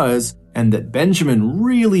Benjamin was and that Benjamin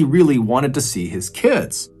really wanted to see his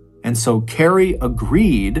kids. And so Carrie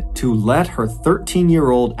agreed to let her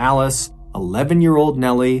 13-year-old Alice, 11-year-old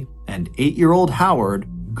Nellie, and 8-year-old Howard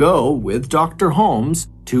go with Dr. Holmes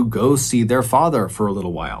to go see their father for a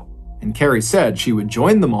little while. And Carrie said she would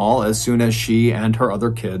join them all as soon as she and her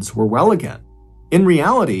other kids were well again. In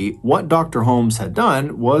reality, what Dr. Holmes had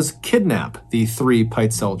done was kidnap the 3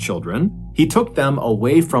 Pitezel children. He took them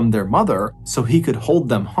away from their mother so he could hold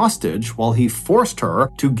them hostage while he forced her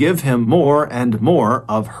to give him more and more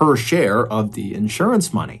of her share of the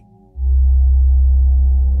insurance money.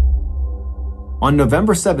 On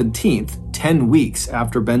November 17th, 10 weeks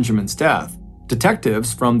after Benjamin's death,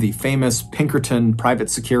 detectives from the famous Pinkerton Private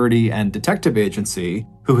Security and Detective Agency,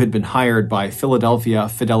 who had been hired by Philadelphia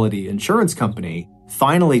Fidelity Insurance Company,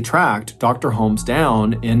 finally tracked Dr. Holmes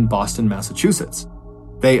down in Boston, Massachusetts.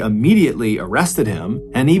 They immediately arrested him,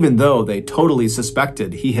 and even though they totally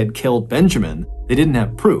suspected he had killed Benjamin, they didn't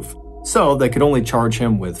have proof, so they could only charge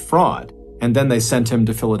him with fraud, and then they sent him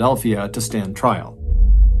to Philadelphia to stand trial.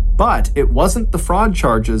 But it wasn't the fraud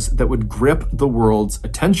charges that would grip the world's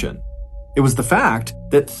attention. It was the fact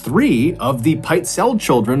that 3 of the Pitezel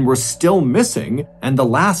children were still missing, and the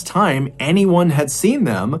last time anyone had seen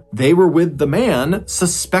them, they were with the man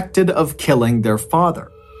suspected of killing their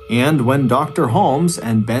father. And when Dr. Holmes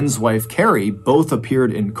and Ben's wife Carrie both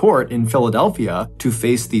appeared in court in Philadelphia to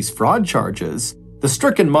face these fraud charges, the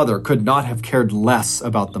stricken mother could not have cared less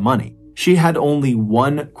about the money. She had only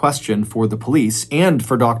one question for the police and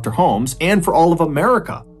for Dr. Holmes and for all of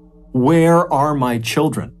America. Where are my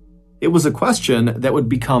children? It was a question that would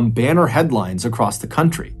become banner headlines across the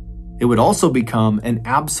country. It would also become an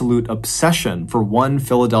absolute obsession for one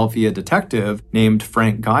Philadelphia detective named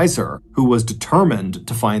Frank Geyser, who was determined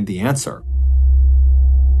to find the answer.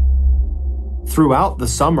 Throughout the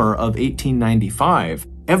summer of 1895,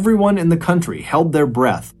 everyone in the country held their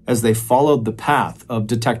breath as they followed the path of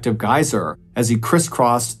Detective Geyser as he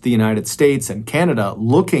crisscrossed the United States and Canada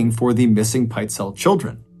looking for the missing Pitezel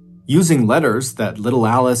children. Using letters that little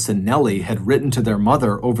Alice and Nellie had written to their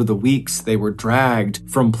mother over the weeks they were dragged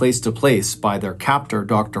from place to place by their captor,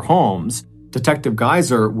 Dr. Holmes, Detective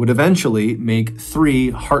Geyser would eventually make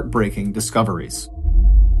 3 heartbreaking discoveries.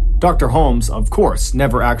 Dr. Holmes, of course,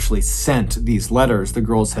 never actually sent these letters the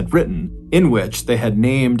girls had written, in which they had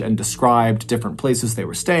named and described different places they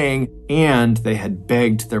were staying, and they had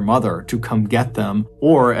begged their mother to come get them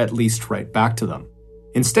or at least write back to them.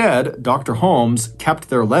 Instead, Dr. Holmes kept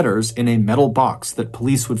their letters in a metal box that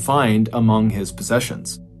police would find among his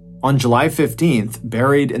possessions. On July 15th,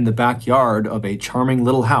 buried in the backyard of a charming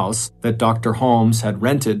little house that Dr. Holmes had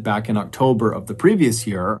rented back in October of the previous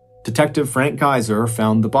year, Detective Frank Geyser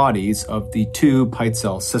found the bodies of the 2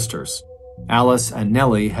 Pitezel sisters. Alice and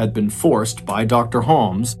Nellie had been forced by Dr.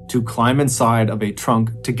 Holmes to climb inside of a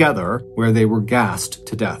trunk together where they were gassed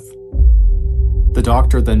to death. The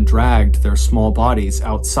doctor then dragged their small bodies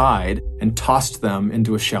outside and tossed them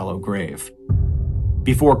into a shallow grave.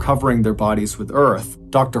 Before covering their bodies with earth,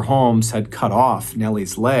 Dr. Holmes had cut off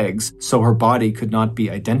Nellie's legs so her body could not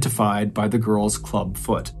be identified by the girl's club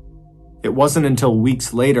foot. It wasn't until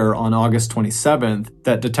weeks later, on August 27th,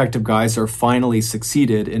 that Detective Geyser finally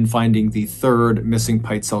succeeded in finding the 3rd missing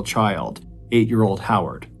Pitezel child, 8-year-old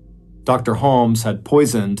Howard. Dr. Holmes had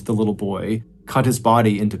poisoned the little boy, cut his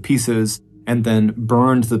body into pieces, and then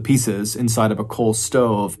burned the pieces inside of a coal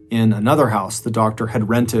stove in another house the doctor had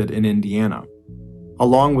rented in Indiana.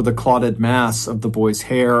 Along with a clotted mass of the boy's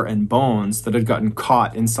hair and bones that had gotten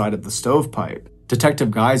caught inside of the stovepipe,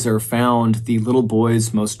 Detective Geyser found the little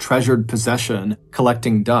boy's most treasured possession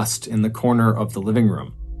collecting dust in the corner of the living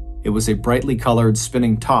room. It was a brightly colored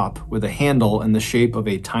spinning top with a handle in the shape of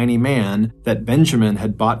a tiny man that Benjamin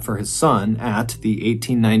had bought for his son at the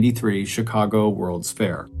 1893 Chicago World's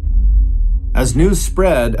Fair. As news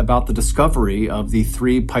spread about the discovery of the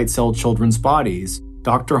 3 Pitezel children's bodies,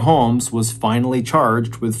 Dr. Holmes was finally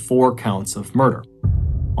charged with 4 counts of murder.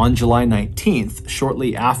 On July 19th,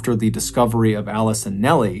 shortly after the discovery of Alice and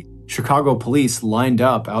Nellie, Chicago police lined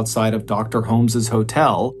up outside of Dr. Holmes's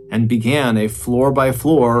hotel and began a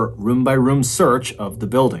floor-by-floor, room-by-room search of the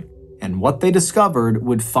building. And what they discovered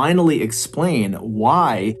would finally explain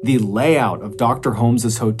why the layout of Dr.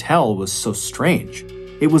 Holmes's hotel was so strange.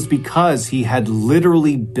 It was because he had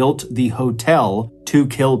literally built the hotel to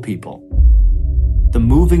kill people. The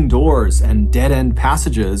moving doors and dead-end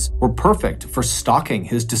passages were perfect for stalking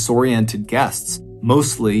his disoriented guests,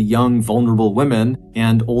 mostly young, vulnerable women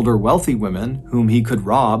and older, wealthy women whom he could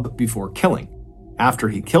rob before killing. After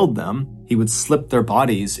he killed them, he would slip their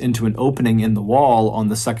bodies into an opening in the wall on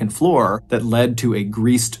the 2nd floor that led to a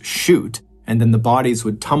greased chute, and then the bodies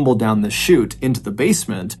would tumble down the chute into the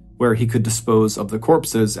basement where he could dispose of the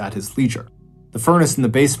corpses at his leisure. The furnace in the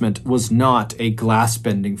basement was not a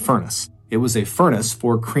glass-bending furnace. It was a furnace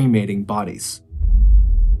for cremating bodies.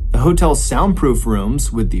 The hotel's soundproof rooms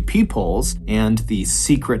with the peepholes and the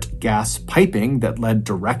secret gas piping that led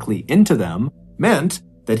directly into them meant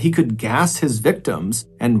that he could gas his victims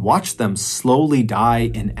and watch them slowly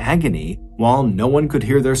die in agony while no one could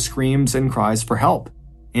hear their screams and cries for help.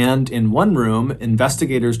 And in one room,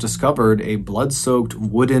 investigators discovered a blood-soaked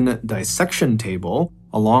wooden dissection table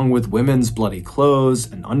along with women's bloody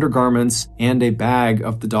clothes and undergarments and a bag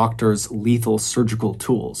of the doctor's lethal surgical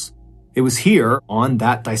tools. It was here, on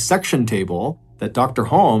that dissection table, that Dr.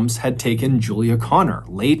 Holmes had taken Julia Connor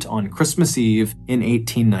late on Christmas Eve in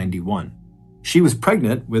 1891. She was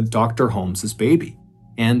pregnant with Dr. Holmes's baby,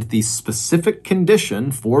 and the specific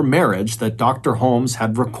condition for marriage that Dr. Holmes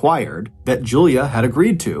had required that Julia had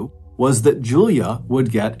agreed to was that Julia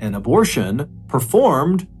would get an abortion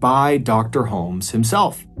performed by Dr. Holmes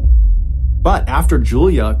himself. But after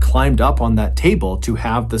Julia climbed up on that table to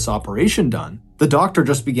have this operation done, the doctor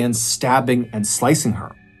just began stabbing and slicing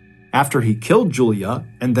her. After he killed Julia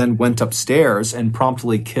and then went upstairs and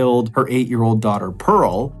promptly killed her 8-year-old daughter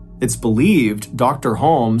Pearl, it's believed Dr.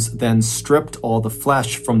 Holmes then stripped all the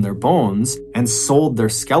flesh from their bones and sold their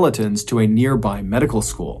skeletons to a nearby medical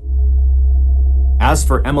school. As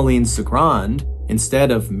for Emmeline Cigrand,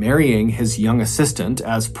 instead of marrying his young assistant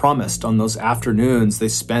as promised on those afternoons they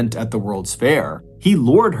spent at the World's Fair, he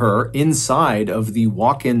lured her inside of the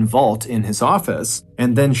walk-in vault in his office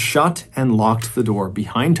and then shut and locked the door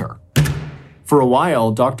behind her. For a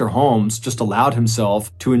while, Dr. Holmes just allowed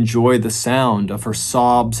himself to enjoy the sound of her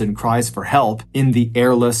sobs and cries for help in the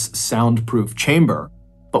airless, soundproof chamber.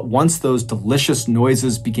 But once those delicious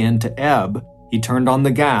noises began to ebb, he turned on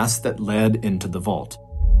the gas that led into the vault.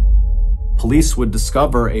 Police would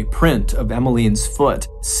discover a print of Emmeline's foot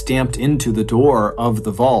stamped into the door of the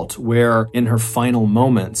vault, where, in her final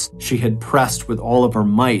moments, she had pressed with all of her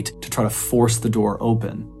might to try to force the door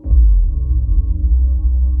open.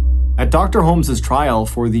 At Dr. Holmes's trial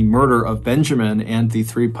for the murder of Benjamin and the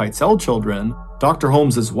 3 Pitezel children, Dr.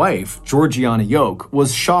 Holmes's wife, Georgiana Yoke,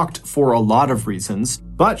 was shocked for a lot of reasons,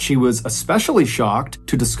 but she was especially shocked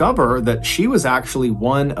to discover that she was actually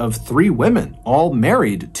one of 3 women, all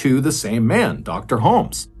married to the same man, Dr.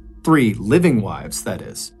 Holmes. 3 living wives, that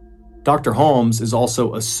is. Dr. Holmes is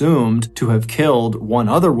also assumed to have killed one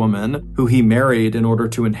other woman who he married in order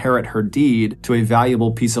to inherit her deed to a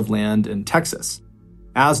valuable piece of land in Texas.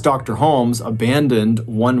 As Dr. Holmes abandoned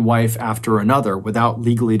one wife after another without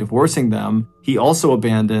legally divorcing them, he also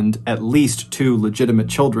abandoned at least 2 legitimate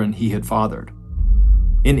children he had fathered.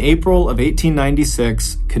 In April of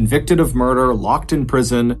 1896, convicted of murder, locked in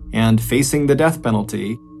prison, and facing the death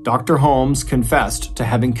penalty, Dr. Holmes confessed to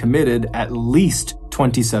having committed at least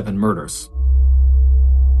 27 murders.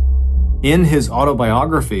 In his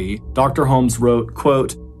autobiography, Dr. Holmes wrote,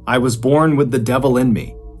 quote, "I was born with the devil in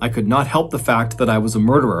me. I could not help the fact that I was a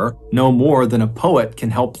murderer, no more than a poet can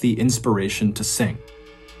help the inspiration to sing."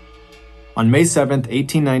 On May 7,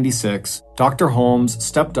 1896, Dr. Holmes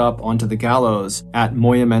stepped up onto the gallows at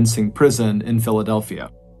Moyamensing Prison in Philadelphia.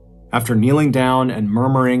 After kneeling down and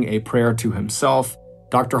murmuring a prayer to himself,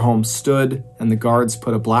 Dr. Holmes stood, and the guards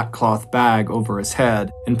put a black cloth bag over his head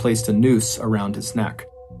and placed a noose around his neck.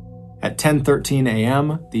 At 10:13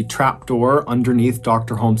 a.m., the trapdoor underneath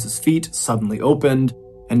Dr. Holmes's feet suddenly opened,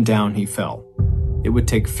 and down he fell. It would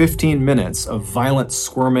take 15 minutes of violent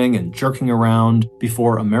squirming and jerking around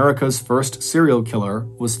before America's first serial killer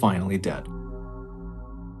was finally dead.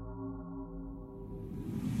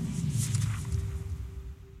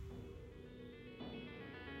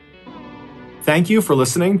 Thank you for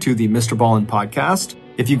listening to the Mr. Ballin podcast.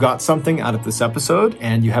 If you got something out of this episode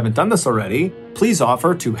and you haven't done this already, please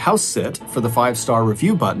offer to house sit for the 5-star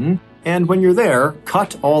review button, and when you're there,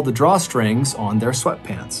 cut all the drawstrings on their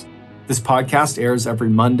sweatpants. This podcast airs every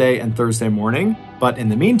Monday and Thursday morning, but in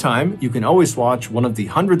the meantime, you can always watch one of the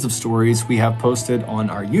hundreds of stories we have posted on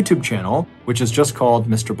our YouTube channel, which is just called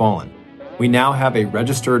Mr. Ballin. We now have a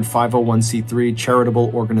registered 501c3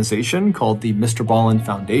 charitable organization called the Mr. Ballin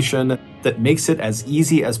Foundation that makes it as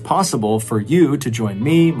easy as possible for you to join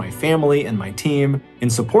me, my family, and my team in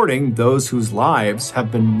supporting those whose lives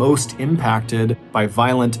have been most impacted by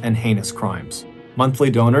violent and heinous crimes. Monthly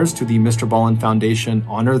donors to the Mr. Ballin Foundation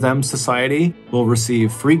Honor Them Society will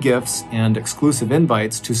receive free gifts and exclusive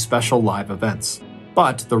invites to special live events.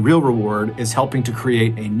 But the real reward is helping to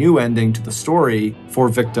create a new ending to the story for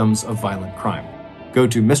victims of violent crime. Go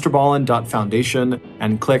to MrBallin.Foundation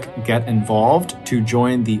and click Get Involved to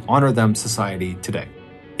join the Honor Them Society today.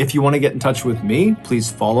 If you want to get in touch with me, please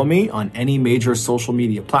follow me on any major social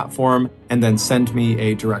media platform and then send me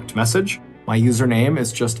a direct message. My username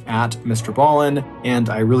is just @MrBallin, and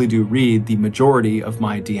I really do read the majority of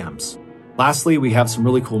my DMs. Lastly, we have some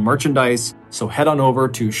really cool merchandise, so head on over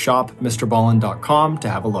to shopmrballin.com to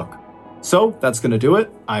have a look. So that's going to do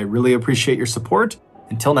it. I really appreciate your support.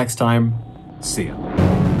 Until next time, see ya.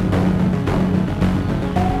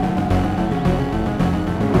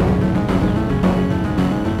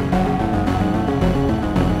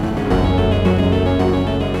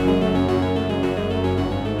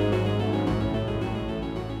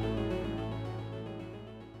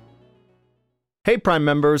 Hey, Prime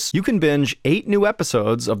members, you can binge 8 new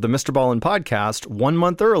episodes of the Mr. Ballin podcast 1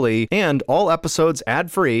 month early and all episodes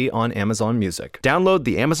ad-free on Amazon Music. Download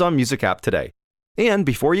the Amazon Music app today. And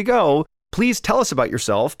before you go, please tell us about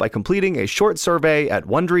yourself by completing a short survey at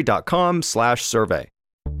Wondery.com/survey.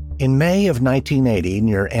 In May of 1980,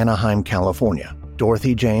 near Anaheim, California,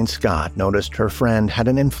 Dorothy Jane Scott noticed her friend had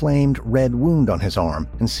an inflamed red wound on his arm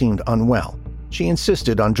and seemed unwell. She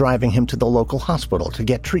insisted on driving him to the local hospital to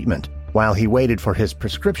get treatment. While he waited for his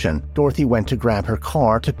prescription, Dorothy went to grab her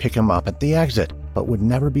car to pick him up at the exit, but would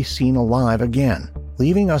never be seen alive again,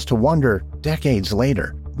 leaving us to wonder, decades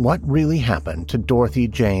later, what really happened to Dorothy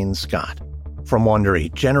Jane Scott. From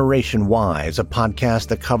Wondery, Generation Y is a podcast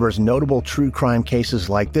that covers notable true crime cases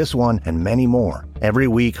like this one and many more. Every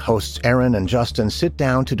week, hosts Aaron and Justin sit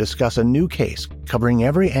down to discuss a new case, covering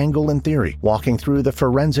every angle and theory, walking through the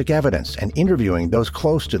forensic evidence and interviewing those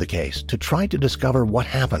close to the case to try to discover what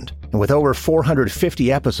happened. And with over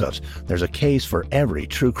 450 episodes, there's a case for every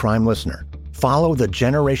true crime listener. Follow the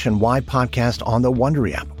Generation Y podcast on the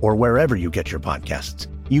Wondery app or wherever you get your podcasts.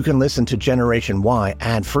 You can listen to Generation Y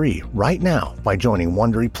ad-free right now by joining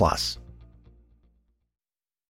Wondery Plus.